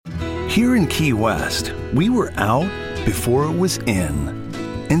Here in Key West, we were out before it was in.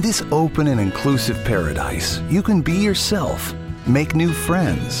 In this open and inclusive paradise, you can be yourself, make new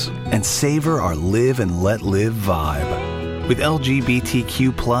friends, and savor our live and let live vibe. With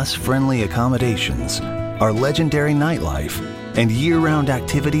LGBTQ plus friendly accommodations, our legendary nightlife, and year-round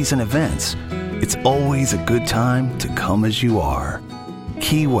activities and events, it's always a good time to come as you are.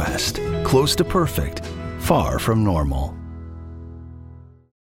 Key West, close to perfect, far from normal.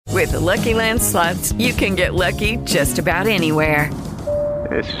 With the Lucky Land Slots, you can get lucky just about anywhere.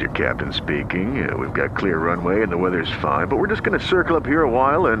 This is your captain speaking. We've got clear runway and the weather's fine, but we're just going to circle up here a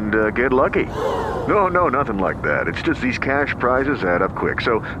while and get lucky. No, nothing like that. It's just these cash prizes add up quick.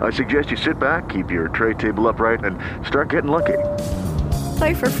 So I suggest you sit back, keep your tray table upright, and start getting lucky.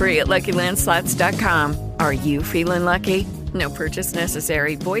 Play for free at LuckyLandSlots.com. Are you feeling lucky? No purchase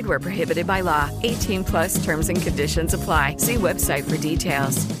necessary. Void where prohibited by law. 18 plus terms and conditions apply. See website for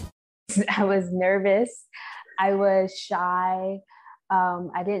details. I was nervous. I was shy.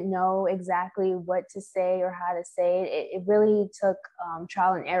 I didn't know exactly what to say or how to say it. It really took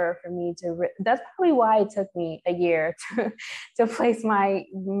trial and error for me that's probably why it took me a year to place my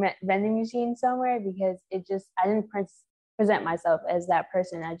vending machine somewhere, because I didn't present myself as that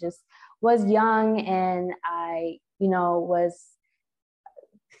person. I just was young, and I, was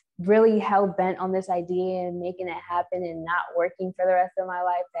really hell bent on this idea and making it happen and not working for the rest of my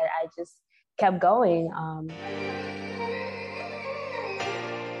life, that I just kept going.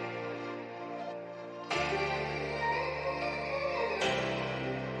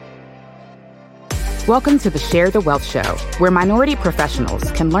 Welcome to the Share the Wealth Show, where minority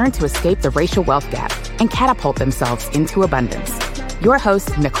professionals can learn to escape the racial wealth gap and catapult themselves into abundance. Your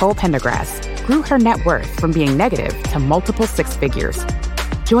host, Nicole Pendergrass, grew her net worth from being negative to multiple six figures.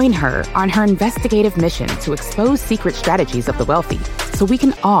 Join her on her investigative mission to expose secret strategies of the wealthy so we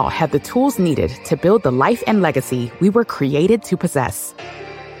can all have the tools needed to build the life and legacy we were created to possess.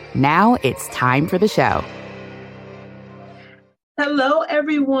 Now it's time for the show. Hello,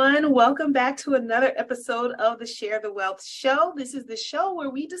 everyone. Welcome back to another episode of the Share the Wealth Show. This is the show where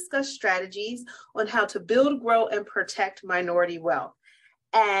we discuss strategies on how to build, grow, and protect minority wealth.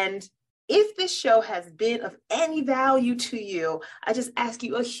 And if this show has been of any value to you, I just ask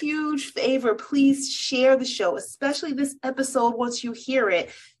you a huge favor. Please share the show, especially this episode. Once you hear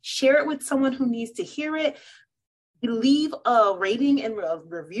it, share it with someone who needs to hear it. Leave a rating and a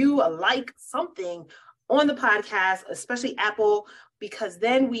review, a like, something on the podcast, especially Apple, because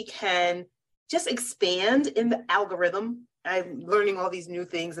then we can just expand in the algorithm. I'm learning all these new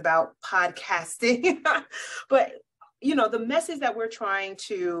things about podcasting, but the message that we're trying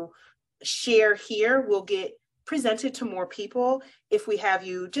to share here will get presented to more people if we have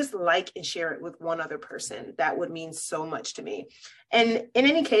you just like and share it with one other person. That would mean so much to me. And in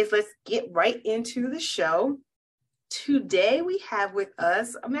any case, let's get right into the show. Today we have with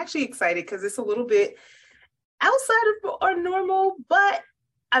us, I'm actually excited because it's a little bit outside of our normal, but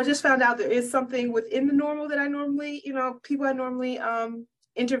I just found out there is something within the normal that I normally, people I normally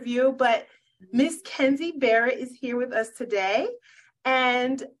interview. But Miss Kenzie Barrett is here with us today.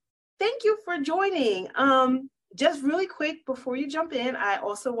 And thank you for joining. Just really quick before you jump in, I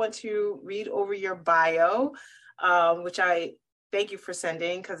also want to read over your bio, which I thank you for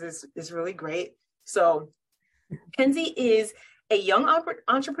sending because it's really great. So Kenzie is a young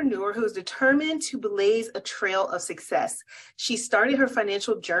entrepreneur who is determined to blaze a trail of success. She started her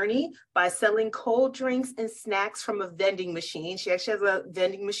financial journey by selling cold drinks and snacks from a vending machine. She actually has a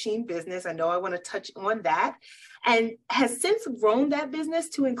vending machine business. I know I want to touch on that. And has since grown that business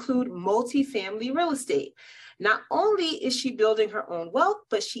to include multifamily real estate. Not only is she building her own wealth,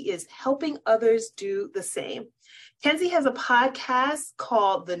 but she is helping others do the same. Kenzie has a podcast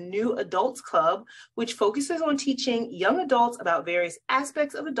called The New Adults Club, which focuses on teaching young adults about various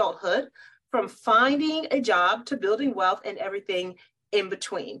aspects of adulthood, from finding a job to building wealth and everything in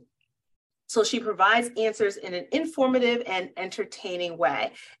between. So she provides answers in an informative and entertaining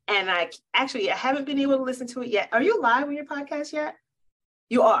way. And I haven't been able to listen to it yet. Are you live on your podcast yet?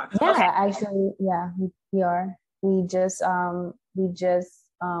 You are? Yeah, okay. Actually, yeah, we are. We just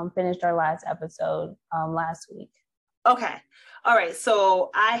finished our last episode last week. Okay. All right. So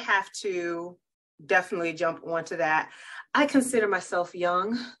I have to definitely jump onto that. I consider myself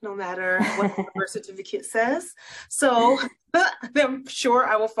young, no matter what the birth certificate says. So I'm sure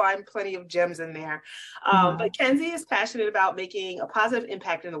I will find plenty of gems in there. But Kenzie is passionate about making a positive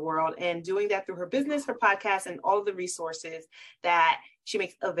impact in the world and doing that through her business, her podcast, and all of the resources that she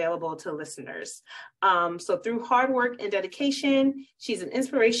makes available to listeners. So through hard work and dedication, she's an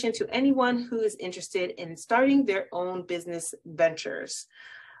inspiration to anyone who is interested in starting their own business ventures.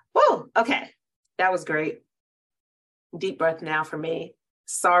 Whoa, okay. That was great. Deep breath now for me.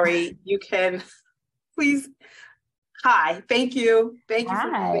 Sorry, you can please. Hi, thank you. Thank you for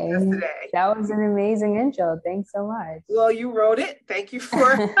joining us today. That was an amazing intro. Thanks so much. Well, you wrote it. Thank you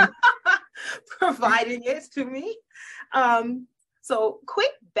for providing it to me. So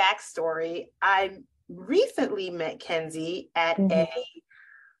quick backstory. I recently met Kenzie at a,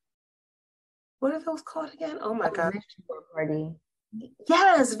 what are those called again? Oh my God. Vision board party.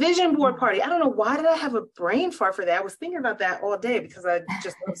 Yes, vision board party. I don't know, why did I have a brain fart for that? I was thinking about that all day because I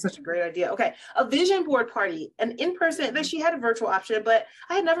just thought it was such a great idea. Okay, a vision board party, an in-person, that she had a virtual option, but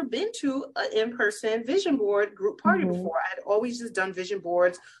I had never been to an in-person vision board group party before. I had always just done vision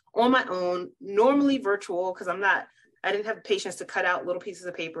boards on my own, normally virtual, because I didn't have the patience to cut out little pieces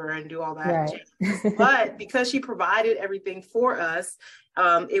of paper and do all that. Right. But because she provided everything for us,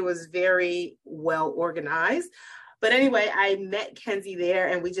 it was very well organized. But anyway, I met Kenzie there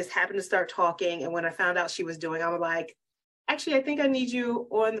and we just happened to start talking. And when I found out she was doing, I was like, actually, I think I need you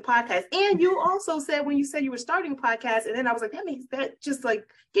on the podcast. And you also said, when you said you were starting a podcast, and then I was like, that just like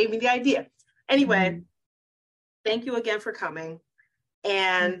gave me the idea. Anyway, thank you again for coming.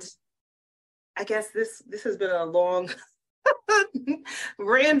 And I guess this has been a long,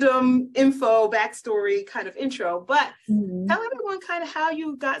 random info, backstory kind of intro, but tell everyone kind of how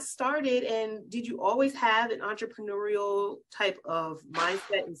you got started, and did you always have an entrepreneurial type of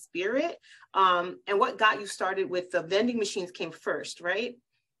mindset and spirit? And what got you started with the vending machines came first, right?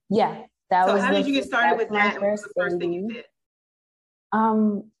 Yeah, so how did you get started with that? And what was the first thing you did?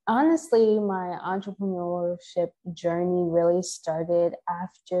 Honestly, my entrepreneurship journey really started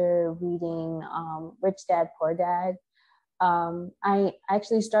after reading Rich Dad, Poor Dad. I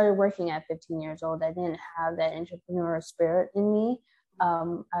actually started working at 15 years old. I didn't have that entrepreneurial spirit in me.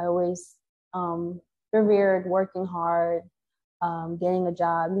 I always revered working hard, getting a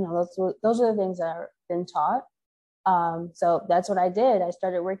job. Those are the things that I've been taught. So that's what I did. I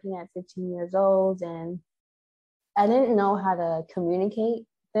started working at 15 years old, and I didn't know how to communicate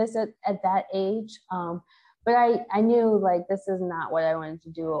this at that age. But I knew like this is not what I wanted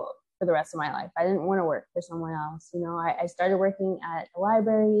to do for the rest of my life. I didn't want to work for someone else. I started working at a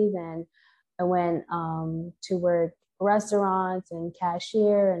library, then I went to work restaurants and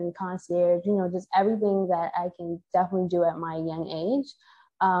cashier and concierge, just everything that I can definitely do at my young age.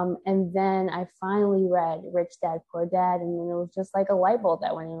 And then I finally read Rich Dad, Poor Dad, and it was just like a light bulb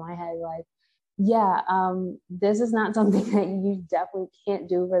that went in my head, like, yeah, this is not something that you definitely can't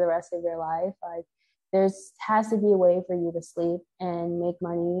do for the rest of your life. Like, has to be a way for you to sleep and make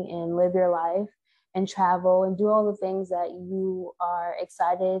money and live your life and travel and do all the things that you are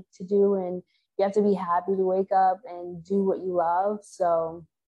excited to do. And you have to be happy to wake up and do what you love. So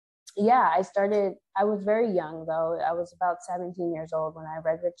yeah, I was very young though. I was about 17 years old when I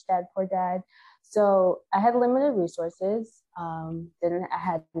read Rich Dad, Poor Dad. So I had limited resources. I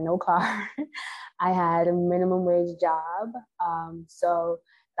had no car. I had a minimum wage job. So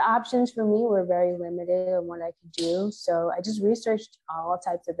the options for me were very limited on what I could do. So I just researched all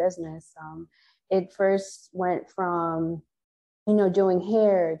types of business. It first went from, doing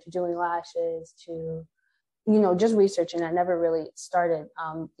hair to doing lashes to, just researching. I never really started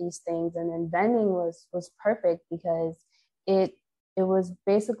these things. And then vending was perfect because it was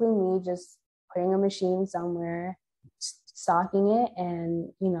basically me just putting a machine somewhere, stocking it, and,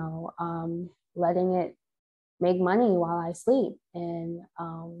 letting it make money while I sleep. And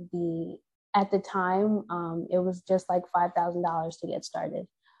at the time, it was just like $5,000 to get started.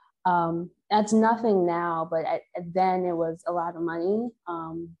 That's nothing now, but then it was a lot of money.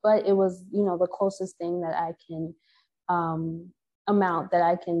 But it was, the closest thing that I can, amount that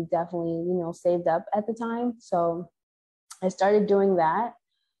I can definitely, saved up at the time. So I started doing that.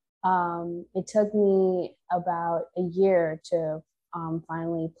 It took me about a year to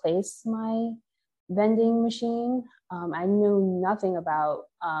finally place my vending machine. I knew nothing about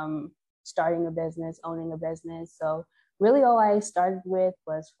starting a business, owning a business. So really all I started with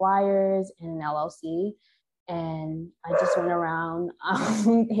was flyers and an LLC. And I just went around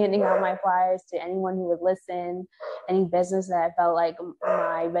handing out my flyers to anyone who would listen, any business that I felt like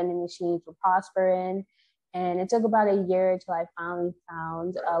my vending machines would prosper in. And it took about a year until I finally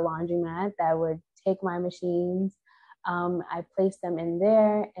found a laundromat that would take my machines. I placed them in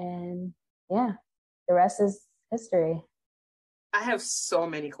there, and yeah, the rest is history. I have so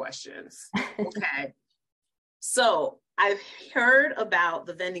many questions. Okay. So I've heard about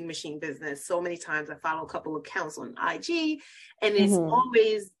the vending machine business so many times. I follow a couple of accounts on IG, and it's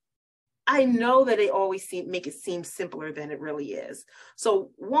always, I know that they always make it seem simpler than it really is.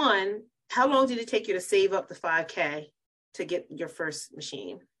 So one, how long did it take you to save up the $5,000 to get your first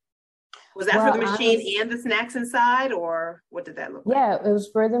machine? Was that for the machine and the snacks inside, or what did that look like? Yeah, it was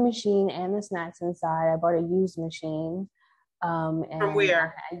for the machine and the snacks inside. I bought a used machine. And from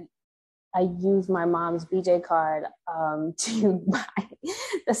where? I used my mom's BJ card to buy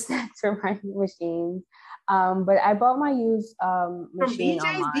the snacks for my machine. But I bought my used machine from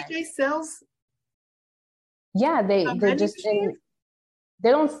BJ's? online. BJ sells. Yeah, they just they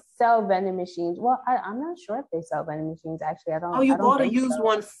don't sell vending machines. Well, I'm not sure if they sell vending machines. Actually, I don't. Oh, you I don't bought a think used so.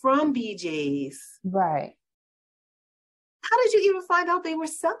 one from BJ's, Right? How did you even find out they were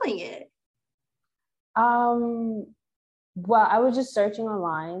selling it? Well, I was just searching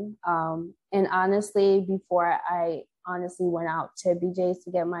online. And honestly, before I honestly went out to BJ's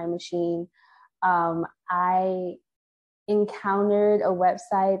to get my machine, I encountered a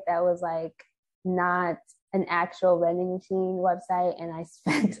website that was like not an actual vending machine website, and I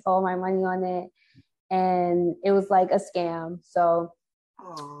spent all my money on it, and it was like a scam. So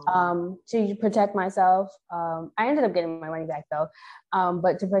to protect myself, I ended up getting my money back though.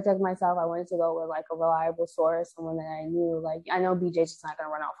 But to protect myself, I wanted to go with like a reliable source, someone that I knew. Like, I know BJ's just not going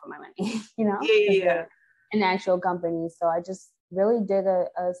to run out for my money, you know? Yeah. An actual company. So I just really did a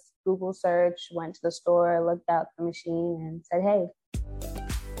Google search, went to the store, looked out the machine, and said, hey.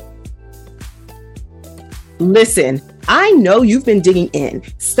 Listen, I know you've been digging in,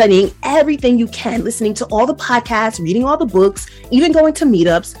 studying everything you can, listening to all the podcasts, reading all the books, even going to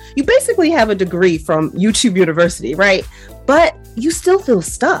meetups. You basically have a degree from YouTube University, right? But you still feel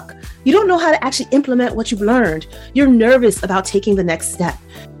stuck. You don't know how to actually implement what you've learned. You're nervous about taking the next step.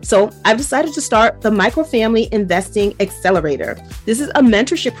 So I've decided to start the Microfamily Investing Accelerator. This is a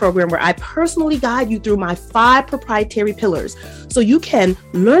mentorship program where I personally guide you through my 5 proprietary pillars so you can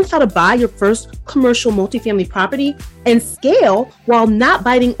learn how to buy your first commercial multifamily property and scale while not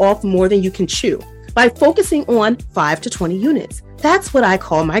biting off more than you can chew by focusing on 5 to 20 units. That's what I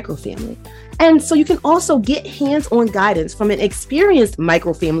call microfamily. And so you can also get hands-on guidance from an experienced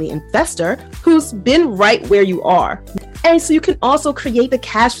microfamily investor who's been right where you are. And so you can also create the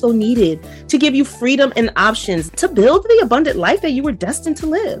cash flow needed to give you freedom and options to build the abundant life that you were destined to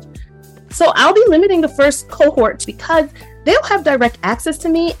live. So I'll be limiting the first cohort because they'll have direct access to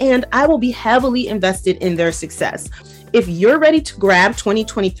me and I will be heavily invested in their success. If you're ready to grab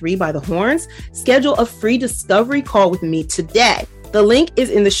 2023 by the horns, schedule a free discovery call with me today. The link is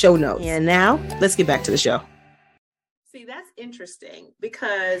in the show notes. And now let's get back to the show. See, that's interesting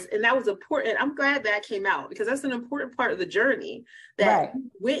because, and that was important. I'm glad that came out because that's an important part of the journey that you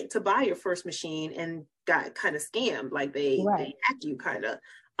went to buy your first machine and got kind of scammed. Like they hacked you kind of.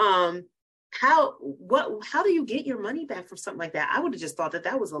 How do you get your money back from something like that? I would have just thought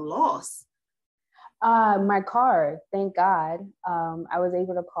that was a loss. My card, thank God. I was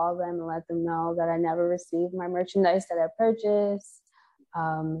able to call them and let them know that I never received my merchandise that I purchased.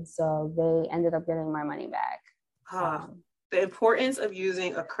 So they ended up getting my money back. The importance of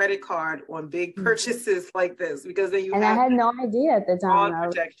using a credit card on big purchases like this, because then you I had no idea at the time. Fraud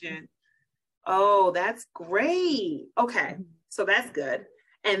protection. Oh, that's great. Okay, so that's good.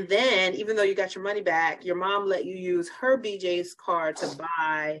 And then, even though you got your money back, your mom let you use her BJ's card to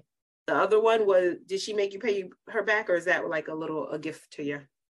buy. The other one did she make you pay her back, or is that like a gift to you?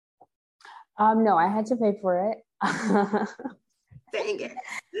 No, I had to pay for it. Dang it.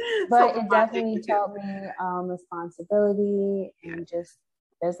 But it definitely taught me responsibility and just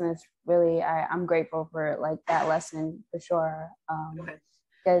business. Really, I'm grateful for like that lesson for sure.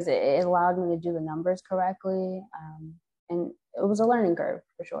 Because it allowed me to do the numbers correctly. And it was a learning curve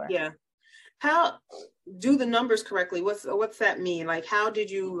for sure. Yeah. How do the numbers correctly? What's that mean? Like, how did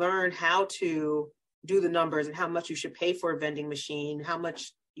you learn how to do the numbers and how much you should pay for a vending machine, how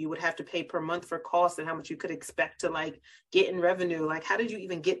much you would have to pay per month for costs, and how much you could expect to like get in revenue? Like, how did you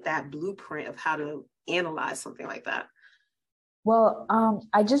even get that blueprint of how to analyze something like that? Well,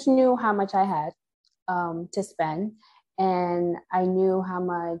 I just knew how much I had to spend, and I knew how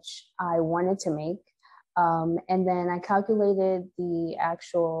much I wanted to make. And then I calculated the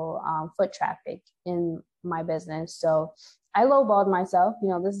actual foot traffic in my business. So I lowballed myself. You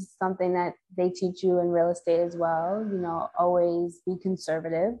know, this is something that they teach you in real estate as well. You know, always be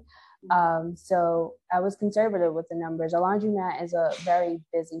conservative. So I was conservative with the numbers. A laundromat is a very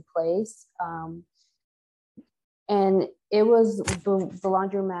busy place. And it was the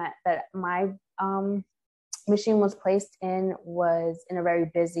laundromat that my machine was placed in was in a very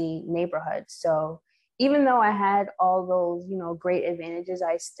busy neighborhood. So even though I had all those, you know, great advantages,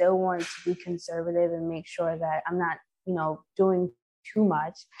 I still wanted to be conservative and make sure that I'm not, you know, doing too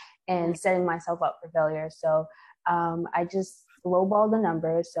much and setting myself up for failure. So I just lowballed the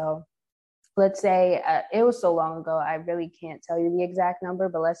numbers. So let's say it was so long ago, I really can't tell you the exact number,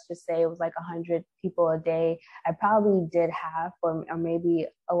 but let's just say it was like 100 people a day. I probably did half or maybe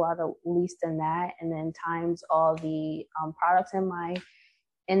a lot of least than that, and then times all the products in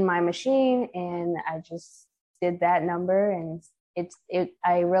my machine, and I just did that number, and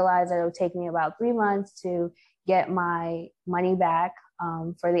I realized that it would take me about 3 months to get my money back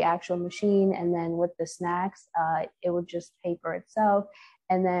for the actual machine, and then with the snacks, it would just pay for itself.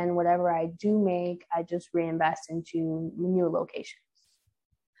 And then whatever I do make, I just reinvest into new locations.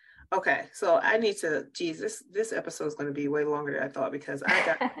 Okay, so I need to, this episode is going to be way longer than I thought, because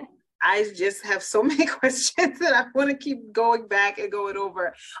I just have so many questions that I want to keep going back and going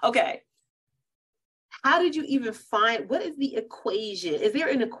over. Okay. How did you even what is the equation? Is there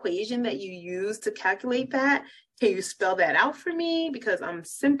an equation that you use to calculate that? Can you spell that out for me? Because I'm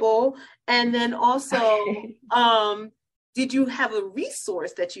simple. And then also, did you have a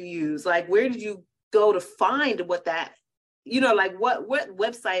resource that you use? Like, where did you go to find what that, like what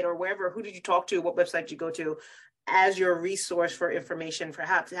website or wherever, who did you talk to? What website did you go to as your resource for information for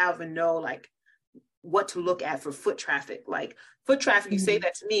how to even know like what to look at for foot traffic? Like foot traffic, you say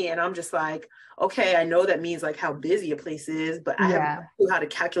that to me and I'm just like, okay, I know that means like how busy a place is, but I have no clue how to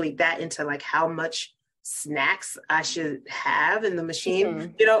calculate that into like how much snacks I should have in the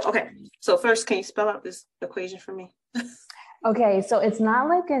machine. Okay. So first, can you spell out this equation for me? Okay, so it's not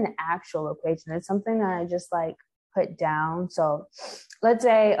like an actual equation. It's something that I just like put down. So let's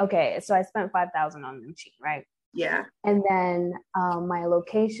say, okay, so I spent $5,000 on the machine, right? Yeah. And then my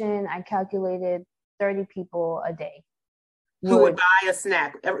location, I calculated 30 people a day. Who would buy a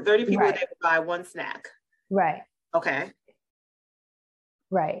snack? 30 people a day would buy one snack. Right. Okay.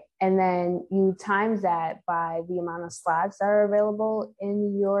 Right. And then you times that by the amount of slots that are available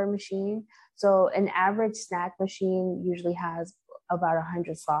in your machine. So an average snack machine usually has about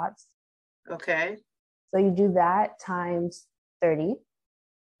 100 slots. Okay. So you do that times 30.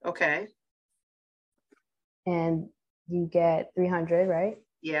 Okay. And you get 300, right?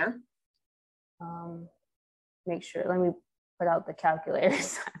 Yeah. Make sure, let me put out the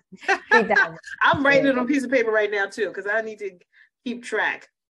calculators. I'm writing it on a piece of paper right now too, because I need to keep track.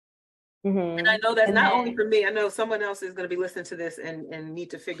 Mm-hmm. And I know that's not only for me. I know someone else is going to be listening to this and need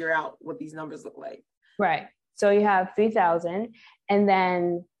to figure out what these numbers look like. Right. So you have 3,000 and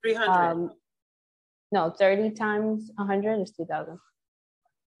then 300. No, 30 times 100 is 2,000.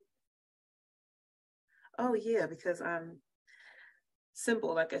 Oh yeah, because I'm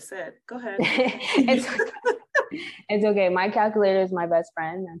simple, like I said. Go ahead. It's okay. My calculator is my best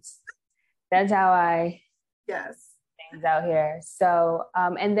friend. That's how I things out here. So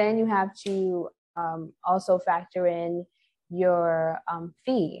and then you have to also factor in your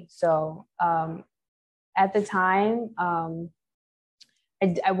fee. So at the time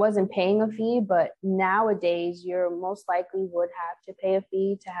I wasn't paying a fee, but nowadays you most likely would have to pay a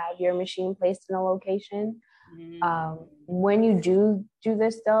fee to have your machine placed in a location. When you do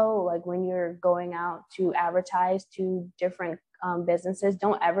this though, like when you're going out to advertise to different businesses,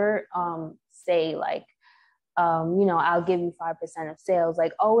 don't ever say like, I'll give you 5% of sales.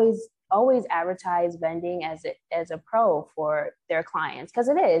 Like always advertise vending as a pro for their clients, because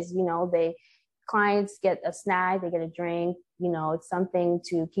it is, clients get a snack, they get a drink, it's something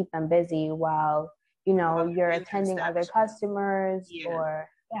to keep them busy while, you're attending other customers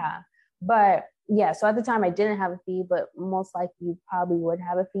But so at the time I didn't have a fee, but most likely you probably would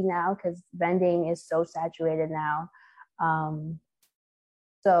have a fee now because vending is so saturated now.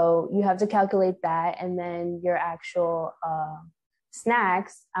 So you have to calculate that, and then your actual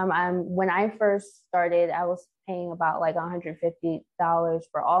snacks. When I first started, I was paying about like $150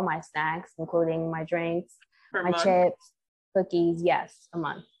 for all my snacks, including my drinks, my chips, cookies. Yes, a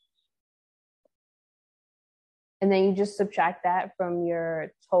month. And then you just subtract that from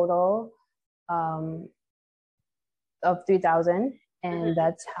your total of 3,000, and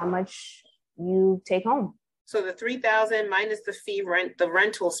that's how much you take home. So the 3,000 minus the fee, the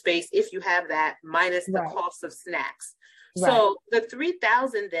rental space, if you have that, minus the cost of snacks. So the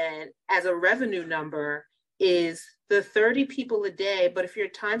 3,000 then as a revenue number is the 30 people a day. But if you're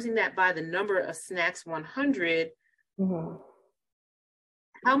timesing that by the number of snacks, 100,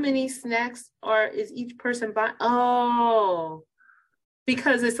 how many snacks is each person buying? Oh,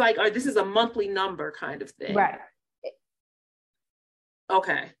 because it's like, this is a monthly number kind of thing. Right.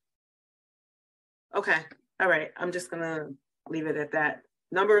 Okay. All right. I'm just going to leave it at that.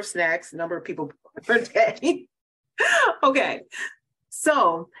 Number of snacks, number of people per day. Okay.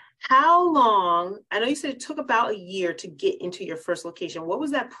 So how long, I know you said it took about a year to get into your first location. What was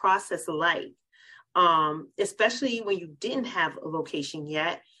that process like? Especially when you didn't have a location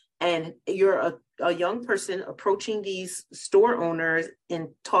yet. and you're a young person approaching these store owners and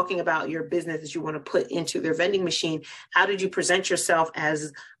talking about your business that you want to put into their vending machine, how did you present yourself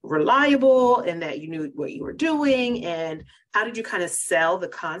as reliable and that you knew what you were doing? And how did you kind of sell the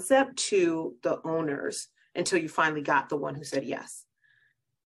concept to the owners until you finally got the one who said yes?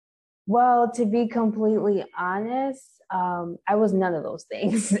 Well, to be completely honest, I was none of those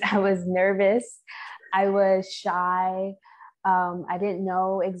things. I was nervous. I was shy. I didn't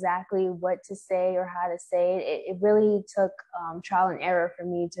know exactly what to say or how to say it. It really took trial and error for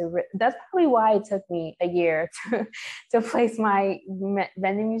me that's probably why it took me a year to place my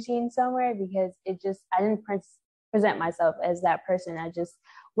vending machine somewhere, because I didn't present myself as that person. I just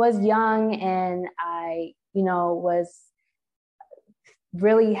was young, and I, was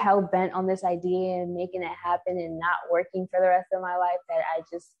really hell bent on this idea and making it happen and not working for the rest of my life, that I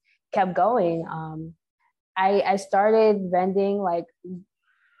just kept going. I started vending like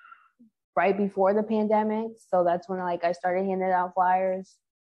right before the pandemic. So that's when I started handing out flyers.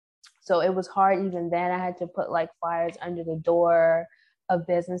 So it was hard even then. I had to put like flyers under the door of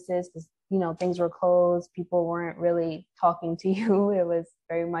businesses because, things were closed. People weren't really talking to you. It was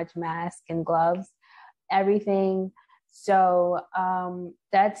very much mask and gloves, everything. So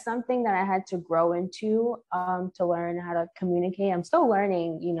that's something that I had to grow into to learn how to communicate. I'm still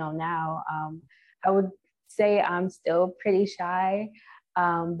learning, now. I would say I'm still pretty shy,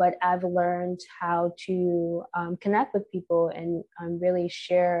 but I've learned how to connect with people and really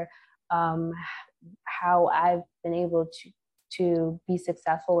share how I've been able to be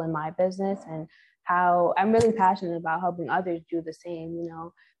successful in my business, and how I'm really passionate about helping others do the same.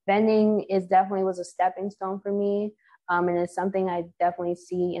 Vending definitely was a stepping stone for me, and it's something I definitely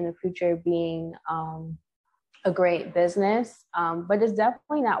see in the future being a great business, but it's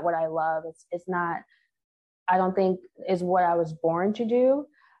definitely not what I love. It's not, I don't think is what I was born to do.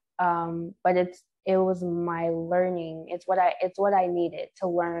 But it was my learning. It's what I needed to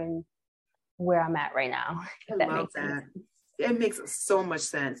learn where I'm at right now. If that makes sense. It makes so much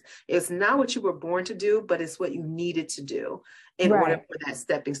sense. It's not what you were born to do, but it's what you needed to do in order for that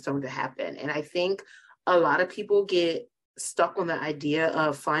stepping stone to happen. And I think a lot of people get stuck on the idea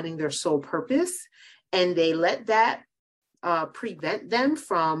of finding their sole purpose, and they let that prevent them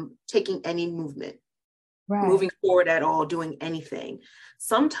from taking any movement. Moving forward at all, doing anything.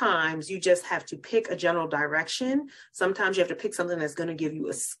 Sometimes you just have to pick a general direction. Sometimes you have to pick something that's going to give you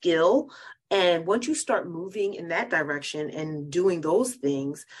a skill. And once you start moving in that direction and doing those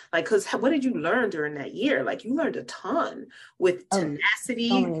things, because what did you learn during that year? You learned a ton with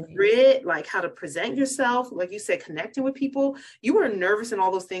tenacity, grit, how to present yourself. Like you said, connecting with people. You were nervous and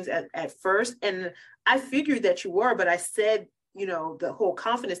all those things at first. And I figured that you were, but I said, the whole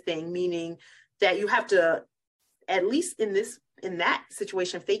confidence thing, meaning that you have to, at least in that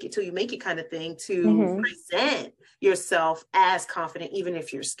situation, fake it till you make it kind of thing, to present yourself as confident, even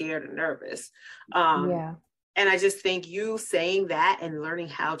if you're scared or nervous. And I just think you saying that and learning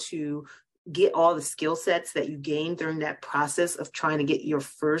how to get all the skill sets that you gained during that process of trying to get your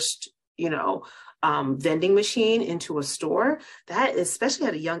first, vending machine into a store, that, especially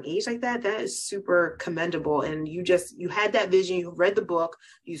at a young age like that is super commendable. And you had that vision, you read the book,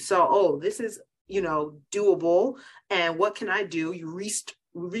 you saw, this is, doable. And what can I do? You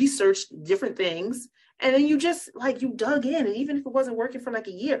researched different things. And then you just you dug in. And even if it wasn't working for a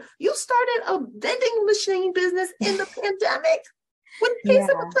year, you started a vending machine business in the pandemic when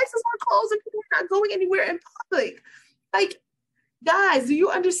places were closed and people were not going anywhere in public. Guys, do you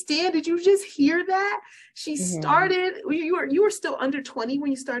understand? Did you just hear that? She started, you were still under 20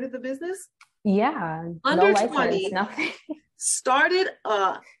 when you started the business? Yeah. Under no 20. Nothing. Started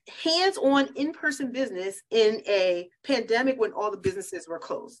a hands-on in-person business in a pandemic when all the businesses were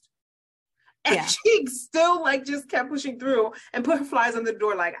closed. And she still just kept pushing through and put her flyers on the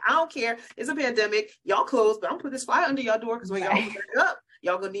door. I don't care. It's a pandemic. Y'all closed, but I'm gonna put this flyer under y'all door because when y'all open it up,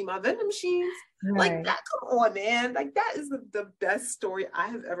 y'all gonna need my vending machines. That, come on, man. That is the best story I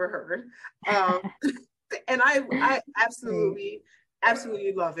have ever heard. And I absolutely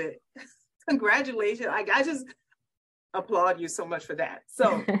love it. Congratulations. I just applaud you so much for that.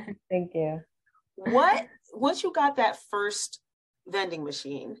 So thank you. Once you got that first vending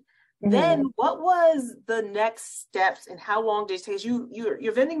machine, then what was the next steps and how long did it take?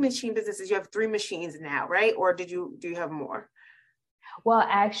 Your vending machine businesses, you have 3 machines now, right? Or do you have more? Well,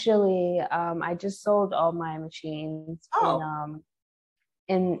 actually, I just sold all my machines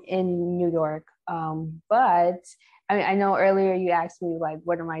in New York. But I know earlier you asked me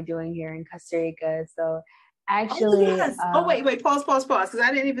what am I doing here in Costa Rica? So actually, wait, pause, because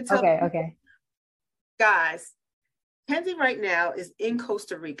I didn't even tell. Okay. Guys, Kenzie right now is in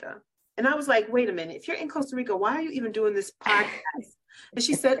Costa Rica. And I was like, wait a minute, if you're in Costa Rica, why are you even doing this podcast? And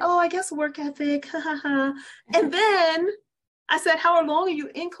she said, oh, I guess work ethic. And then I said, how long are you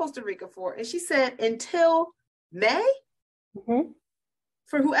in Costa Rica for? And she said, until May. Mm-hmm.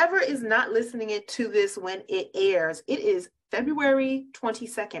 For whoever is not listening to this when it airs, it is February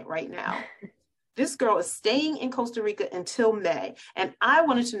 22nd right now. This girl is staying in Costa Rica until May. And I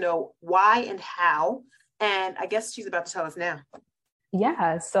wanted to know why and how. And I guess she's about to tell us now.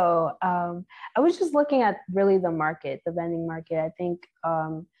 Yeah, so I was just looking at really the market, the vending market. I think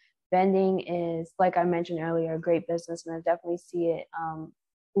vending is, like I mentioned earlier, a great business, and I definitely see it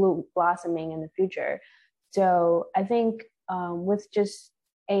blossoming in the future. So I think with just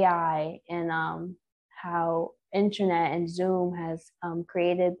AI and how internet and Zoom has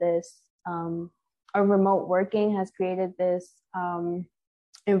created this, or remote working has created this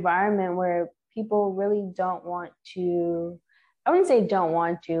environment where people really don't want to, I wouldn't say don't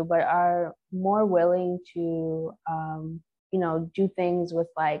want to, but are more willing to, do things with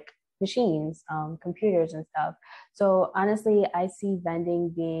like machines, computers and stuff. So honestly, I see vending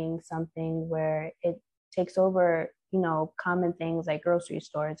being something where it takes over, common things like grocery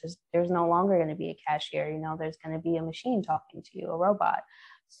stores. There's no longer going to be a cashier, there's going to be a machine talking to you, a robot.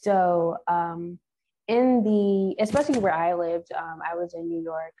 So especially where I lived, I was in New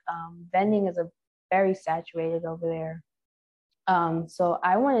York, vending is very saturated over there. So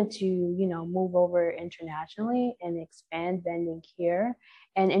I wanted to, move over internationally and expand vending here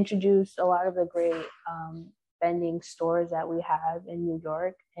and introduce a lot of the great vending stores that we have in New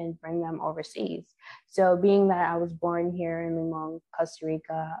York and bring them overseas. So being that I was born here in Limon, Costa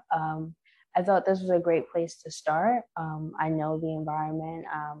Rica, I thought this was a great place to start. I know the environment.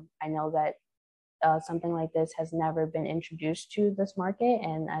 I know that something like this has never been introduced to this market,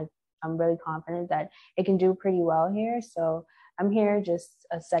 and I'm really confident that it can do pretty well here. So I'm here just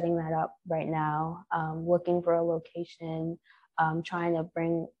setting that up right now, looking for a location, trying to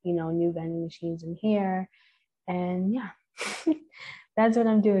bring, new vending machines in here. And yeah, that's what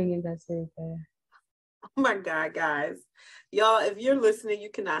I'm doing in Costa Rica. Oh my God, guys. Y'all, if you're listening, you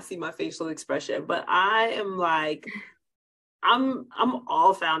cannot see my facial expression, but I am like, I'm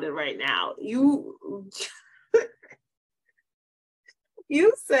all founded right now. You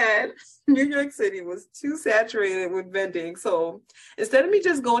said New York City was too saturated with vending. So instead of me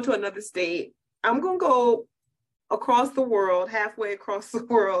just going to another state, I'm going to go across the world, halfway across the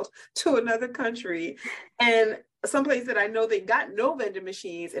world to another country, and someplace that I know they got no vending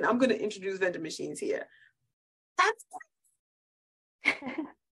machines, and I'm going to introduce vending machines here. That's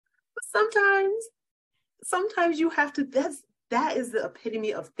sometimes you have to, that is the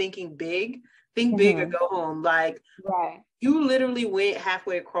epitome of thinking big. Think big or go home. Like, right. You literally went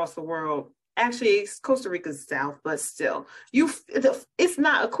halfway across the world. Actually, Costa Rica's south, but still, it's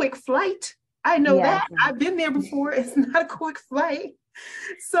not a quick flight. I know that. I've been there before. It's not a quick flight.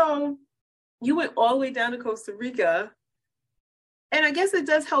 So you went all the way down to Costa Rica. And I guess it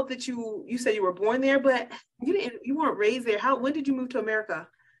does help that you said you were born there, but you weren't raised there. When did you move to America?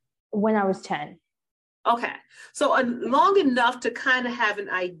 When I was 10. Okay. So long enough to kind of have an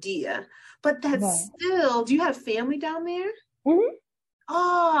idea, but that's still, do you have family down there? Mm-hmm.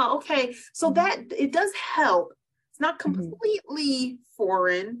 Oh, okay. So that it does help. It's not completely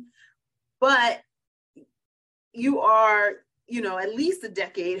foreign, but you are, at least a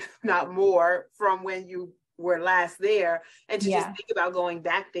decade, if not more, from when you were last there, and to just think about going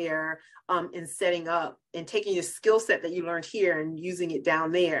back there and setting up and taking your skill set that you learned here and using it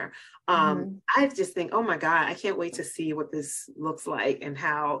down there. I just think, oh my God, I can't wait to see what this looks like and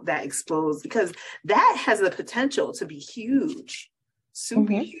how that explodes, because that has the potential to be huge,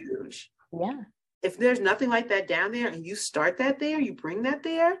 super huge. Yeah. If there's nothing like that down there and you start that there, you bring that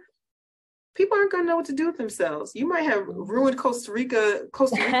there, people aren't going to know what to do with themselves. You might have ruined Costa Rica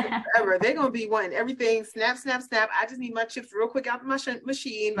forever. They're going to be wanting everything, snap, snap, snap. I just need my chips real quick out of my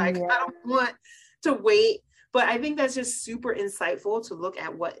machine. Like, I don't want to wait. But I think that's just super insightful to look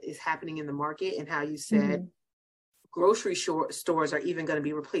at what is happening in the market, and how you said grocery stores are even going to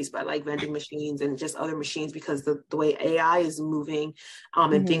be replaced by like vending machines and just other machines, because the way AI is moving,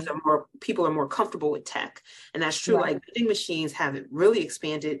 and people are more comfortable with tech. And that's true. Like vending machines haven't really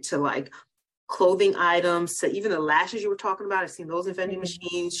expanded to like clothing items, to even the lashes you were talking about. I've seen those in vending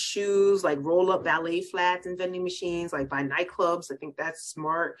machines, shoes, like roll up ballet flats in vending machines, like by nightclubs. I think that's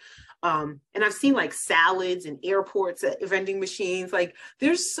smart. And I've seen like salads in airports at vending machines. Like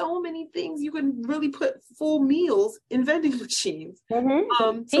there's so many things you can really put full meals in vending machines.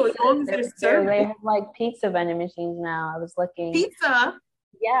 So as long as they're serving. They have like pizza vending machines now. I was looking. Pizza?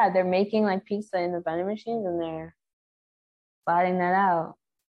 Yeah, they're making like pizza in the vending machines, and sliding that out.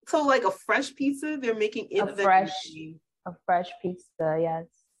 So like a fresh pizza, they're making in a fresh pizza, yes.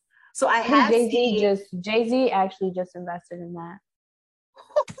 So I have Jay-Z actually just invested in that.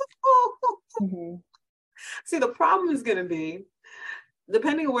 Mm-hmm. See, the problem is going to be,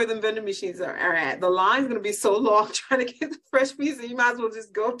 depending on where the vending machines are at, the line's going to be so long trying to get the fresh pizza. You might as well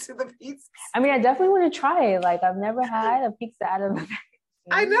just go to the pizza. I mean, I definitely want to try it. Like, I've never had a pizza out of the vending.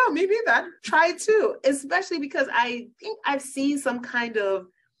 I know, me neither. I'd try it too, especially because I think I've seen some kind of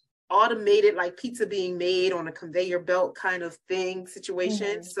automated like pizza being made on a conveyor belt kind of thing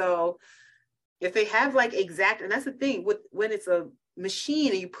situation. Mm-hmm. So if they have like exact, and that's the thing with when it's a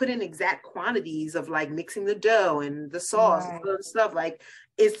machine and you put in exact quantities of like mixing the dough and the sauce and all the stuff, like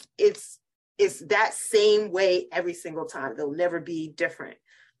it's that same way every single time. They'll never be different.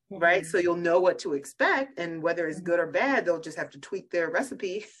 Mm-hmm. Right. So you'll know what to expect, and whether it's good or bad, they'll just have to tweak their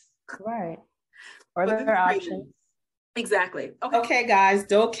recipe. Right. Or their options. Exactly. Okay, guys,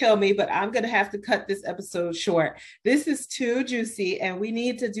 don't kill me, but I'm going to have to cut this episode short. This is too juicy, and we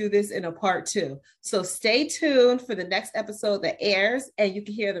need to do this in a part 2. So stay tuned for the next episode that airs, and you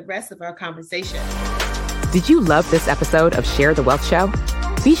can hear the rest of our conversation. Did you love this episode of Share the Wealth Show?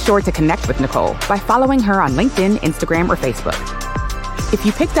 Be sure to connect with Nicole by following her on LinkedIn, Instagram, or Facebook. If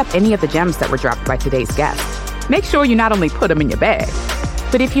you picked up any of the gems that were dropped by today's guest, make sure you not only put them in your bag,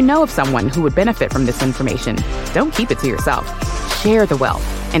 but if you know of someone who would benefit from this information, don't keep it to yourself. Share the wealth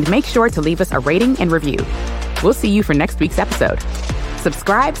and make sure to leave us a rating and review. We'll see you for next week's episode.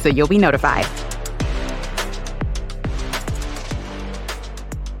 Subscribe so you'll be notified.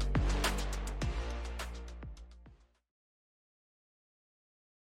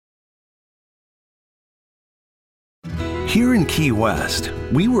 Here in Key West,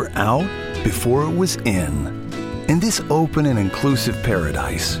 we were out before it was in. In this open and inclusive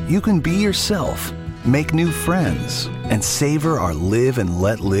paradise, you can be yourself, make new friends, and savor our live and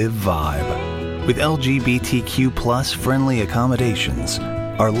let live vibe. With LGBTQ+ friendly accommodations,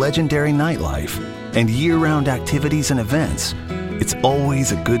 our legendary nightlife, and year-round activities and events, it's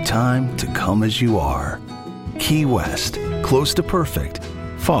always a good time to come as you are. Key West, close to perfect,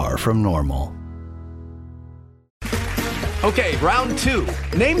 far from normal. Okay, round 2.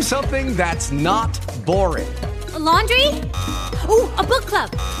 Name something that's not boring. A laundry? Ooh, a book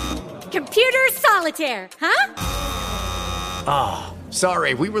club. Computer solitaire, huh? Ah, oh,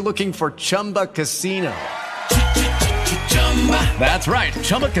 sorry, we were looking for Chumba Casino. That's right,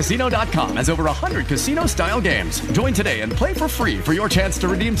 ChumbaCasino.com has over 100 casino-style games. Join today and play for free for your chance to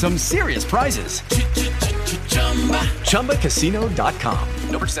redeem some serious prizes. ChumbaCasino.com.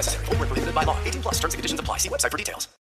 No purchase necessary. Void where prohibited by law. 18+. Terms and conditions apply. See website for details.